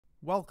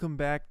Welcome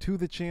back to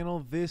the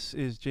channel. This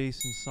is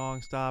Jason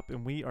Songstop,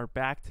 and we are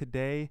back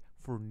today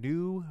for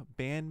new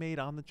Band Maid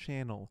on the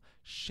channel,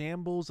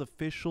 Shambles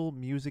official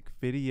music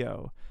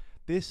video.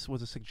 This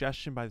was a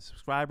suggestion by the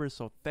subscribers,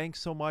 so thanks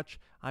so much.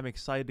 I'm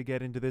excited to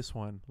get into this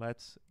one.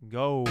 Let's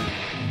go.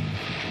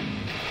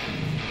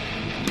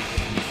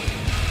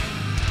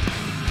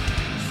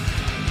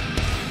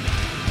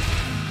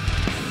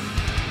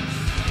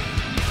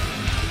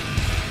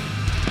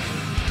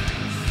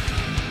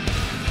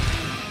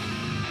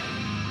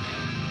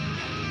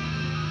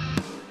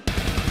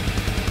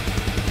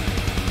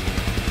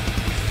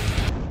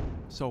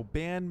 So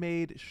Band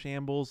Maid,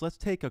 Shambles. Let's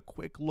take a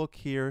quick look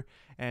here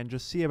and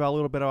just see about a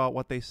little bit about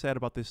what they said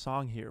about this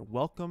song here.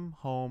 Welcome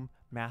home,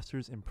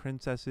 masters and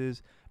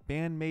princesses.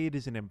 Band Maid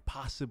is an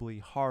impossibly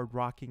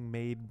hard-rocking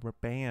maid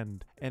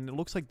band. And it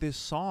looks like this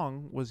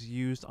song was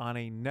used on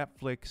a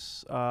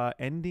Netflix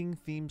ending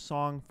theme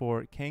song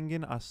for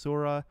Kengan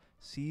Asura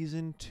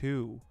Season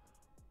 2.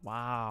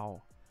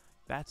 Wow,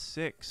 that's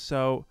sick.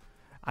 So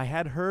I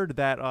had heard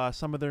that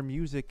some of their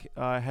music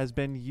has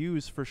been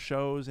used for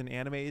shows and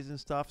animes and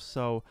stuff,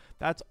 so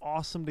that's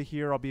awesome to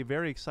hear. I'll be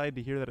very excited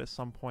to hear that at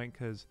some point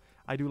because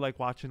I do like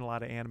watching a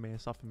lot of anime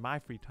and stuff in my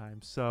free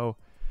time, so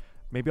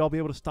maybe I'll be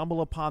able to stumble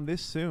upon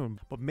this soon.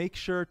 But make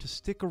sure to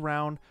stick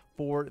around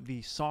for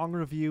the song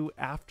review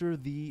after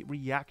the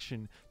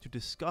reaction to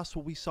discuss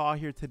what we saw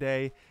here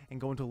today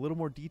and go into a little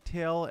more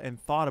detail and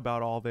thought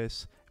about all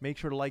this. Make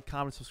sure to like,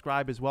 comment,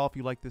 subscribe as well if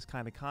you like this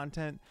kind of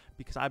content,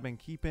 because I've been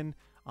keeping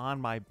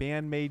on my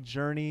Band Maid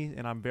journey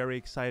and I'm very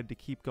excited to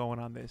keep going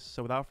on this.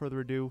 So without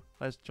further ado,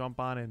 let's jump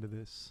on into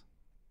this.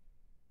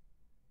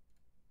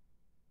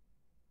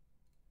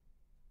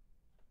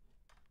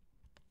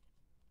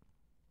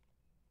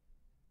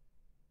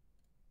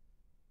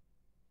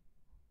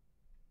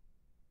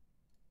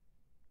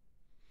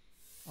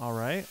 All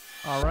right.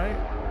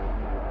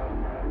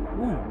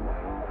 Ooh.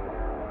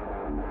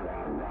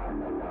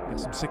 Got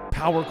some sick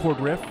power chord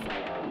riff.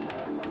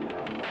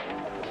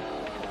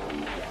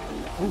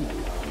 Ooh.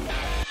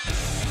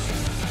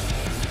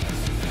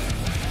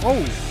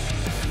 Oh!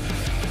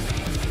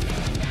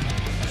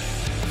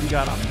 You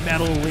got a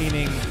metal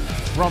leaning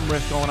drum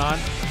riff going on.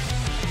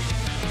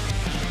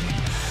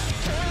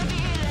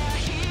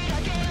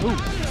 Ooh.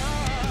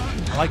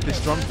 I like this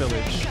drum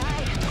village.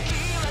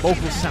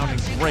 Vocals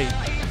sounding great.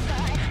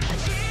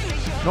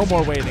 No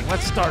more waiting.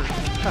 Let's start.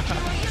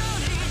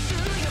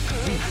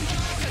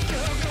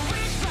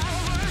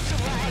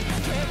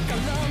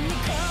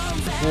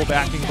 Cool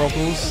backing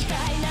vocals.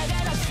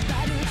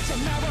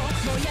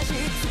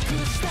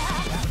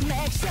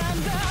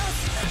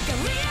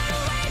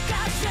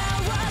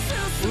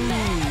 The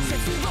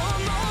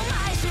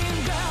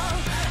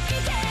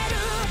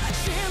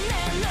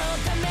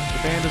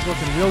band is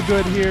looking real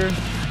good here.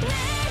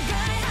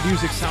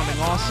 Music sounding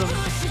awesome.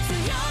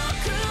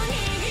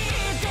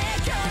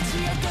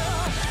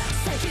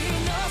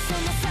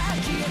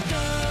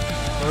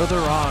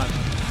 Further on.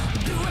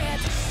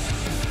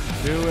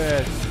 Do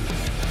it.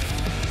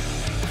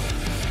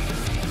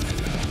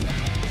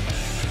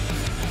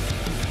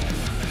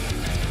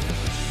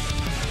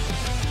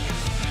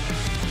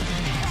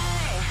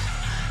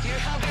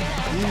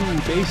 Ooh,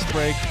 bass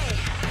break.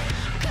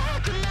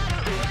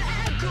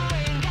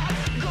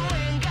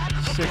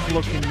 Sick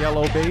looking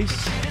yellow bass.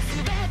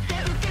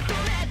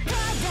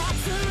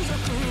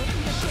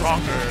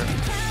 Stronger.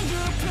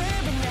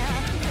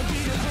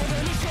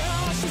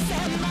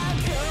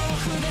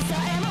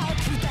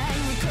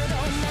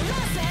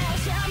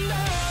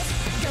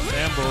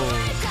 Shambles.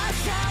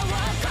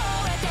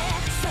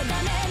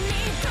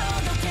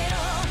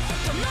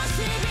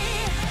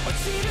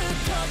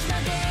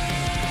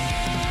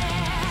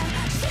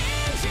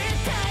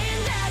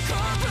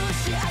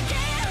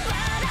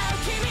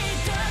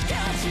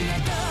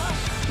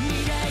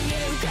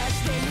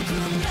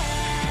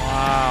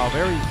 Wow,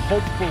 very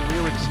hopeful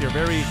lyrics here,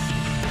 very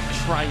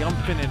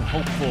triumphant and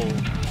hopeful.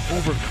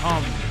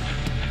 Overcome.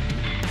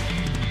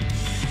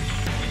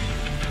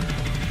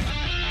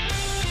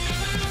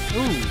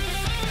 Ooh.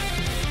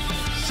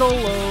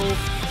 Solo.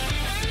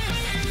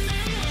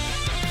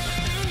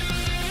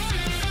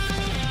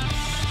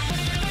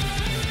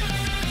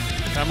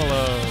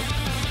 Tremolo.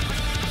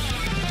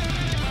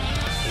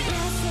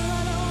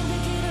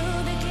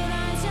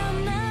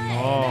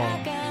 Oh.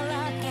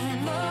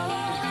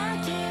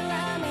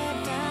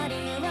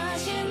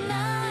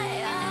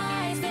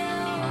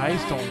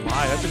 Eyes don't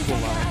lie. That's a cool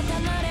line.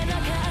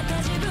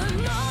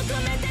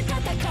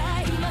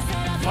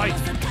 Fight.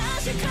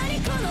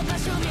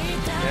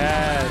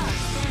 Yes.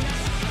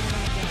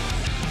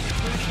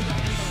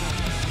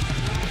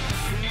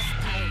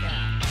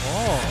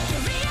 Oh.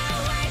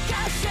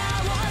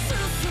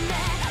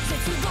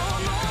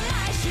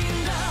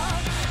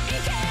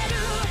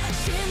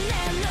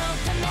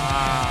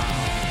 Wow.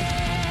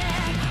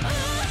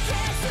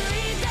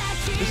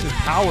 This is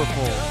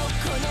powerful.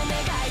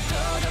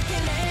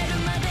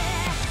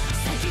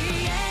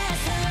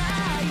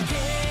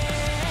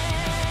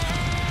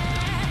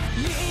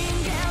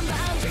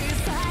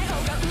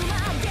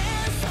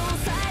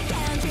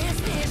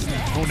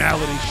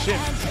 tonality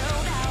shift.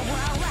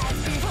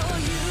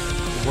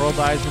 The world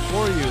lies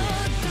before you.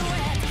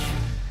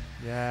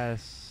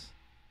 Yes.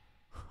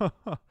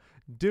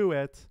 Do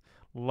it.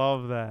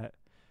 Love that.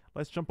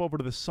 Let's jump over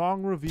to the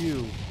song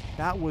review.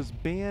 That was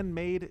Band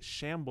Maid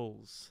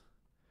Shambles.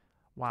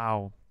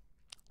 Wow.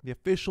 The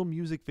official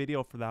music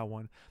video for that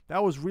one.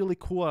 That was really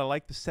cool. I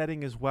like the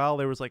setting as well.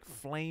 There was like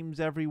flames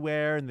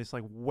everywhere and this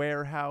like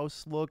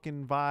warehouse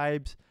looking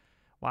vibes.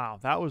 Wow,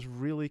 that was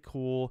really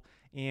cool.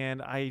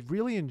 And I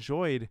really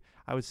enjoyed,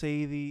 I would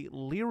say, the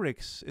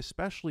lyrics,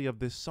 especially of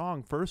this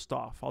song. First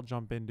off, I'll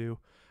jump into.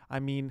 I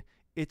mean,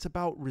 it's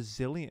about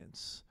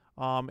resilience.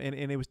 And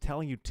it was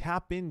telling you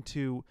tap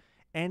into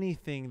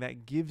anything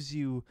that gives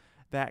you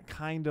that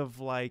kind of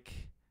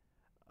like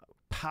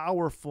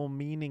powerful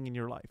meaning in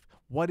your life.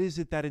 What is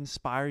it that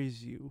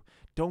inspires you?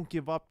 Don't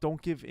give up.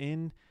 Don't give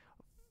in.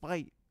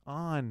 Fight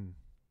on.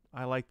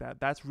 I like that.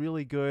 That's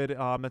really good.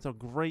 That's a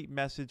great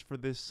message for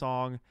this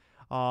song.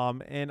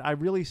 And I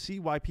really see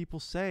why people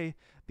say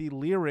the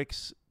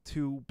lyrics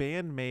to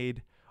Band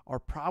Maid are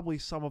probably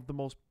some of the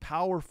most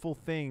powerful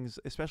things,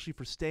 especially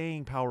for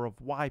staying power, of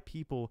why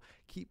people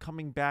keep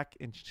coming back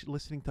and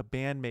listening to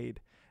Band Maid.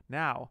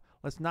 Now,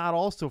 let's not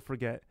also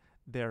forget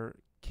their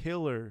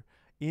killer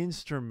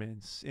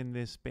instruments in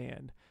this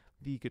band.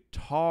 The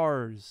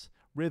guitars,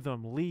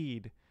 rhythm,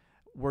 lead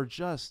were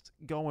just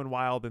going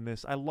wild in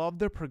this. I love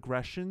their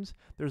progressions.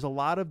 There's a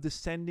lot of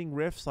descending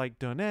riffs like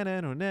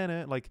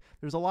da-na-na-na-na-na. Like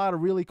there's a lot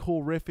of really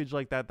cool riffage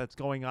like that that's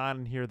going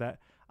on in here that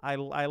I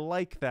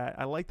like that.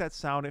 I like that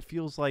sound. It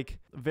feels like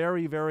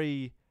very,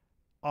 very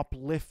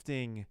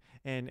uplifting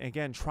and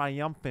again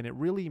triumphant. It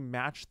really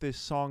matched this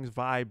song's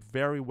vibe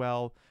very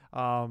well.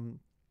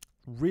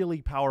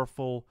 Really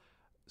powerful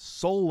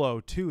solo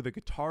too. The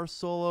guitar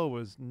solo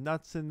was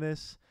nuts in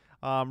this.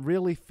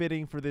 Really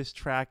fitting for this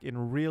track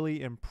and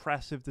really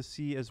impressive to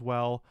see as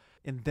well.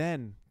 And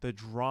then the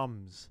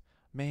drums,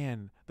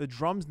 man, the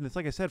drums in this,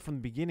 like I said from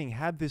the beginning,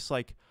 had this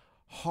like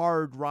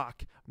hard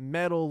rock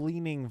metal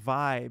leaning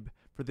vibe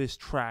for this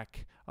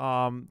track.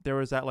 There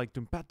was that like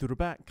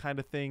kind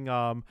of thing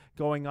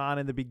going on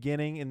in the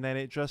beginning, and then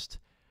it just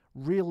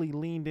really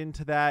leaned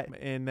into that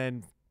and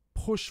then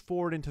pushed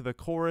forward into the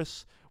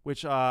chorus,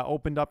 which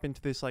opened up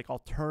into this like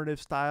alternative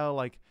style,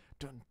 like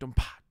dun dun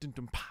pa dun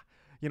dun pa.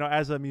 You know,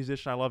 as a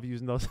musician, I love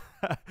using those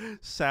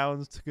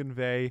sounds to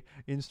convey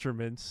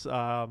instruments.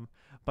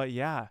 But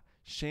yeah,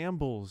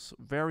 Shambles,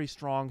 very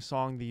strong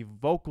song. The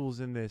vocals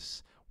in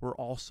this were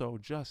also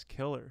just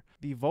killer.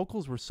 The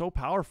vocals were so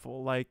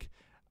powerful. Like,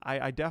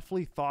 I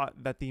definitely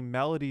thought that the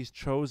melodies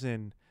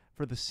chosen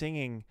for the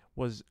singing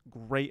was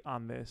great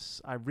on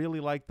this. I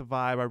really liked the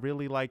vibe. I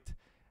really liked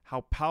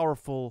how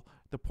powerful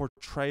the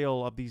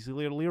portrayal of these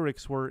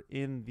lyrics were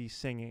in the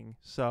singing.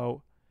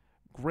 So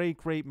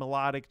great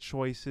melodic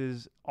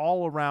choices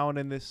all around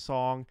in this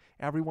song.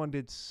 Everyone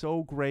did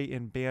so great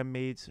in Band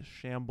Maid's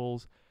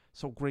Shambles.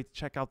 So great to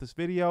check out this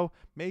video.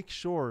 Make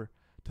sure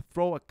to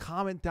throw a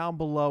comment down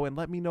below and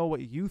let me know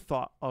what you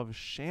thought of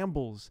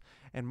Shambles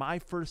and my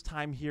first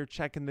time here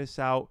checking this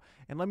out.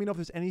 And let me know if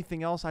there's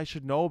anything else I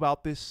should know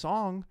about this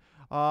song,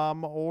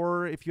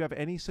 or if you have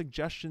any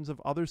suggestions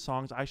of other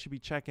songs I should be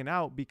checking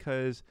out,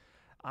 because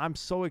I'm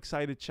so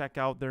excited to check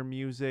out their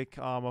music.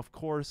 Of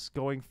course,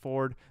 going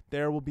forward,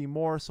 there will be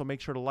more, so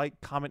make sure to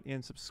like, comment,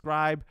 and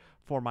subscribe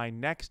for my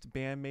next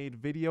Band Maid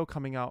video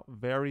coming out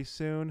very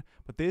soon.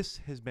 But this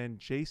has been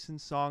Jason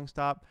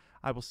Songstop.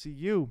 I will see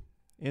you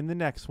in the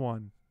next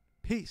one.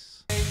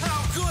 Peace.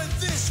 How could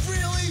this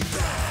really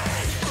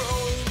be?